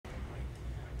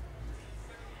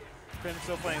Finn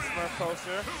still playing Smurf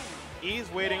poster.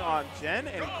 He's waiting on Jen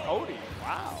and Cody.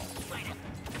 Wow.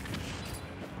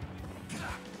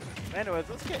 Anyways,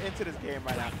 let's get into this game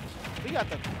right now. We got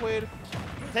the Quidd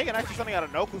taking actually something out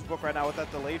of Noku's book right now with that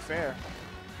delayed fair.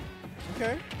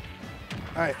 Okay.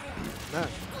 All right. Nice.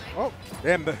 Oh,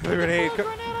 damn, the grenade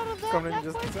coming in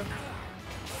just in time.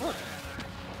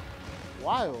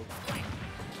 Wild.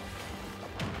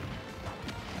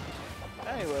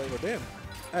 Anyway. Well, damn.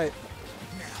 All right.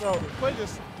 So Quidd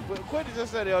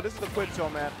just said, yo, this is the Quidd show,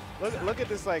 man. Look at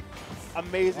this like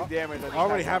amazing damage. That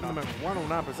already having them at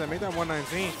 109%. Make that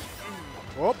 119.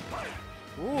 Whoop.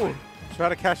 Ooh. Try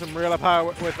to catch him real up high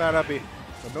with that uppy.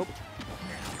 But nope.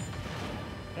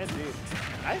 Indeed.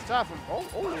 Nice job from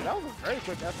that was a very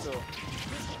quick F2.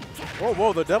 Whoa,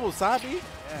 whoa, the double side B? Yeah,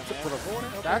 man.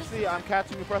 Okay. Actually, I'm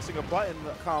catching you pressing a button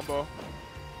combo.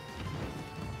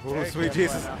 Oh, sweet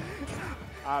Jesus.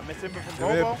 Right misinput from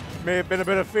Bobo. May have been a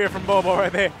bit of fear from Bobo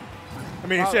right there. I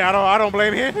mean, shit, I don't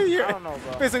blame him. I don't know,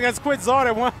 bro. Facing against Quidd Zard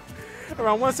at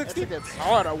around 160. It's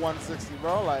hard at 160,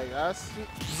 bro. Like, that's...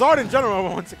 Zard in general at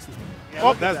 160. Yeah,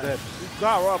 oh, that's dead. You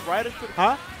got up right into the...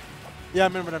 Huh? Yeah, I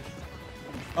remember them.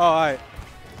 Oh, all right.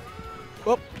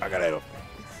 Oh, I got it.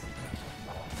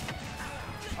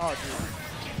 Oh, dude.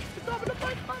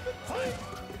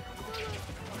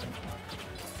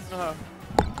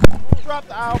 Drop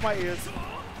the eye out my ears.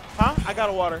 Huh? I got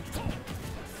a water.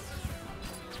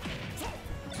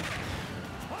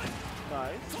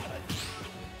 Nice.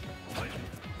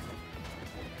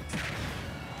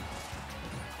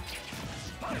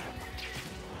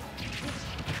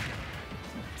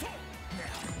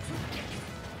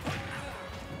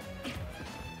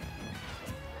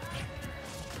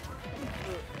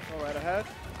 Go right ahead.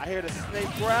 I hear the snake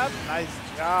grab. Nice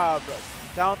job.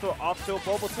 Down throw off tilt.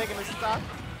 Bobo taking his stock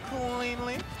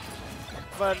cleanly.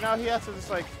 But now he has to just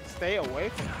like stay away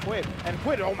from Quidd. And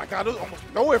Quidd, oh my god, there's almost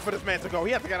nowhere for this man to go.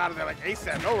 He has to get out of there like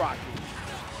ASAP. No Rocky.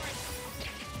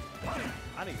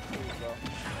 I need food, bro.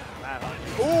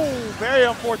 Ooh, very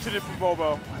unfortunate for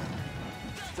Bobo.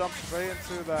 Jumped straight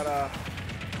into that up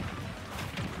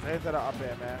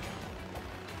air, man.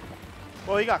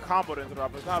 Well, he got comboed into the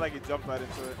up. It's not like he jumped right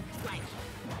into it.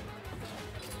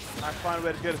 I find a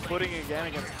way to get his footing again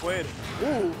against Quidd.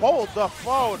 Ooh, hold the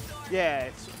phone. Yeah,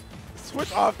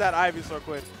 switch off that Ivysaur,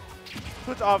 Quidd.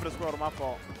 Switch off the scroll, my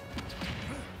fault.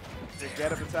 They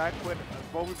get him attack, Quidd.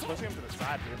 Bobo's pushing him to the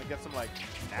side, dude, and get some like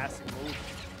nasty moves,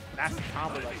 nasty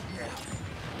combo like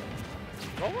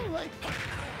Bobo, like,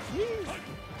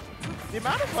 the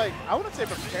amount of like, I wouldn't say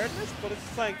preparedness, but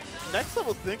it's like next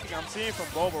level thinking I'm seeing from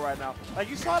Bobo right now. Like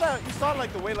you saw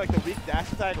like the way like the weak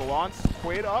dash attack launched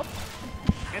Quidd up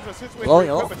into a situation where he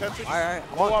could potentially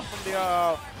go up from the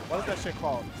what is that shit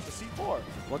called? The C4.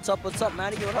 What's up,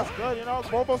 Matty? What up? That's good, you know.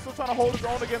 Bobo's still trying to hold his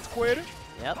own against Quidd.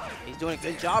 Yep, he's doing a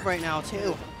good job right now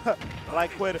too.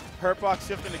 Like Quidd, Hurtbox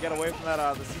shifting to get away from that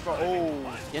the C4.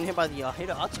 Oh, getting hit by the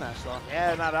hater up smash though.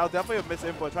 Yeah, nah, that was definitely a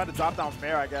misinput. Trying to drop down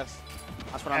fair, I guess.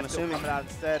 That's what I'm assuming. Coming out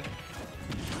instead.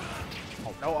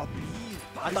 Oh no, up B.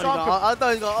 I thought he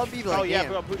was gonna up B. Like, oh yeah,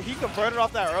 bro, he converted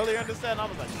off that earlier in the set, and I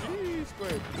was like, jeez,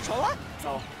 Quidd. You saw that?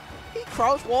 No. He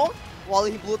crouch walled while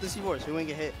he blew up the C4, so he wouldn't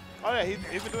get hit. Oh yeah,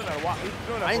 he's been doing that a while. He's been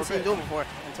doing that I didn't see him do it before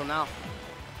until now.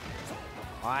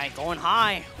 All right, going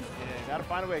high. Yeah, gotta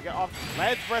find a way to get off.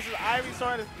 Ledge versus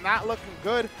Ivysaur is not looking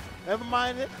good. Never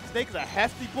mind it. Snake is a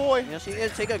hefty boy. Yes, he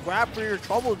is. Take a grab for your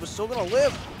troubles, but still gonna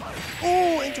live.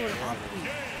 Ooh, into an up.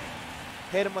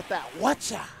 Hit him with that.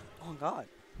 Whatcha? Oh God.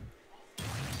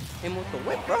 Him with the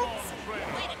whip, bro.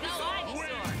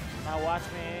 Now watch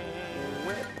me.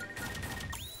 Whip.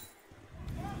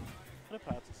 What a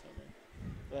pass to seven.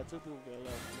 Yeah, 2 people get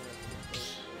left.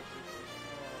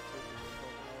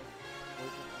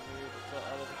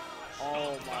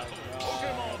 Oh my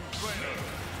god.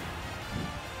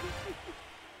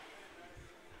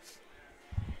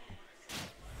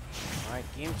 Alright,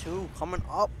 game 2 coming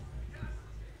up.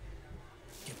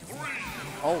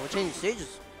 Oh, we're changing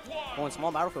stages. Going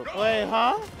small battlefield. Wait,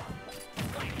 huh?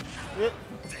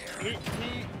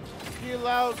 He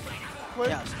allowed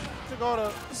Quidd to go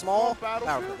to small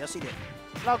battlefield? Yes, he did.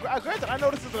 Now, granted, I know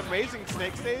this is an amazing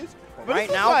snake stage, but right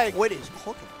now, like, Quidd is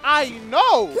cooking. I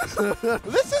know.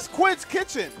 This is Quidd's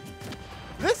kitchen.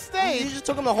 This stage. You just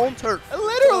took him to home turf.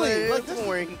 Literally, like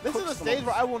this is a stage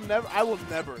where I will never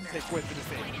take Quidd to the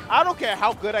stage. I don't care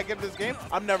how good I get in this game.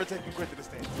 I'm never taking Quidd to the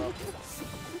stage, bro.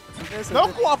 No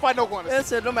qualify, no going.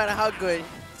 Listen, no matter how good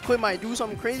Quidd might do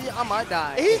something crazy, I might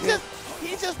die.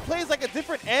 He just plays like a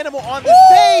different animal on the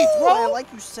stage, bro.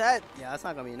 Like you said. Yeah, that's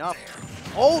not gonna be enough.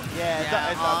 Oh,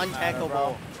 yeah,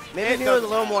 untackable. Maybe if he was a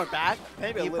little more back,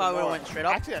 Maybe he a little probably would have more. went straight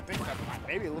up. Actually, I think that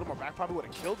maybe a little more back probably would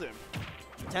have killed him.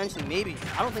 Potentially, maybe.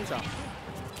 I don't think so.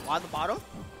 Why the bottom?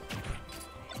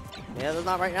 Yeah, there's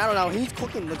not right now. No, he's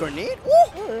cooking the grenade. Woo!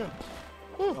 Oh,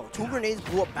 yeah. No, 2 grenades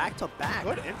blew up back to back.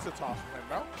 Good instant toss from him,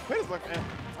 bro. Quidd is looking.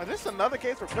 This is another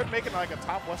case where Quidd making like a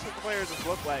top Western player just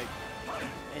look like.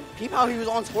 And peep how he was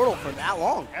on Squirtle for that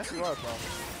long. Yes, you are, bro.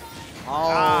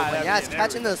 Oh, but yeah, it's there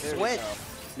catching we the go, there we switch. go.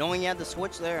 Knowing he had the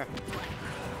switch there.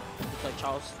 Looks like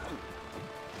Charles.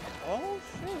 Oh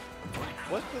shit!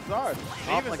 What's the Zard?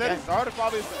 He Up even said again. Zard is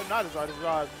probably not Zard.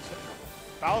 Zard.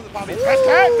 Fowls is probably his best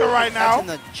character right now. Catching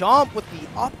the jump with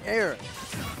the up air.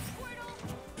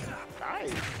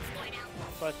 Nice.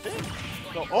 But then,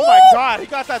 so, oh my God, he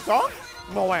got that dunk?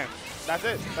 No way. That's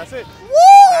it. That's it. Woo!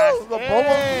 That's The Bobo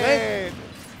it. snake.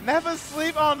 Never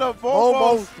sleep on the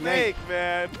Bobo snake, snake.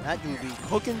 man. That dude be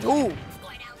cooking too.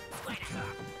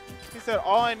 He said,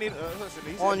 all I need, listen,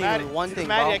 he All I said, need Maddie, is one he said, thing,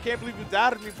 Maddie, bro. I can't believe you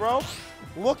doubted me, bro.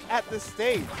 Look at the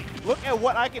stage. Look at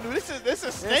what I can do. This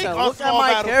is Snake Listen, on look at small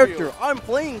my battlefield. character. I'm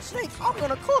playing Snake. I'm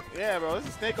gonna cook. Yeah, bro, this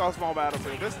is Snake on small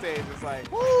battlefield. This stage is like,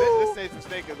 Woo. this stage for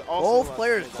Snake is also Both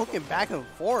players cooking back and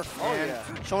forth, Oh, man.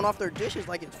 yeah. Showing off their dishes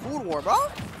like it's food war, bro.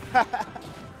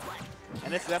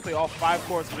 And it's definitely all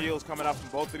 5-course meals coming up from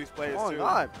both of these players, Oh, too.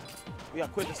 God. We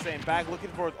got Quidd staying back, looking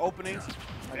for his openings.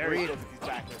 Very Agreed. good with these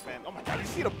backers, man. Oh, my God, you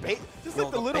see the bait? Just Yo,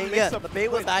 like the little bait, mix-up. the bait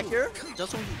was Quidd, back too. here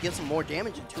just so we could get some more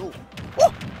damage in too.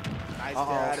 Nice Uh-oh.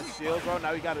 out of shield, bro.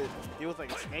 Now he was like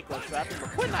a snake on trapping, but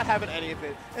Quidd not having any of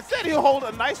it. Instead, he'll hold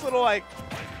a nice little, like,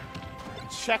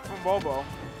 check from Bobo.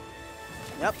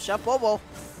 Yep, Chef Bobo.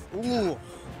 Ooh.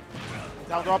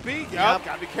 Down drop B. Yep, Yep.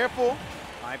 gotta be careful.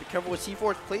 All right, be careful with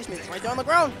C4's placement. It's right down on the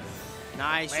ground.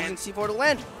 Nice, Land. using C4 to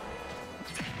land.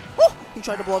 Woo! He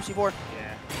tried to blow up C4.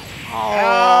 Yeah.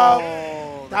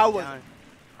 Oh, that was down.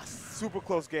 a super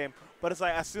close game. But it's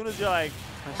like, as soon as you're, like,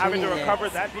 having to Yeah. recover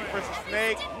that deep versus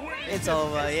Snake, It's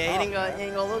over. Yeah, he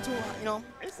didn't go a little too, went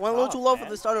a little It's too low tough, for man.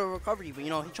 the start of recovery. But, he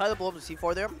tried to blow up the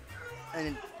C4 there.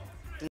 And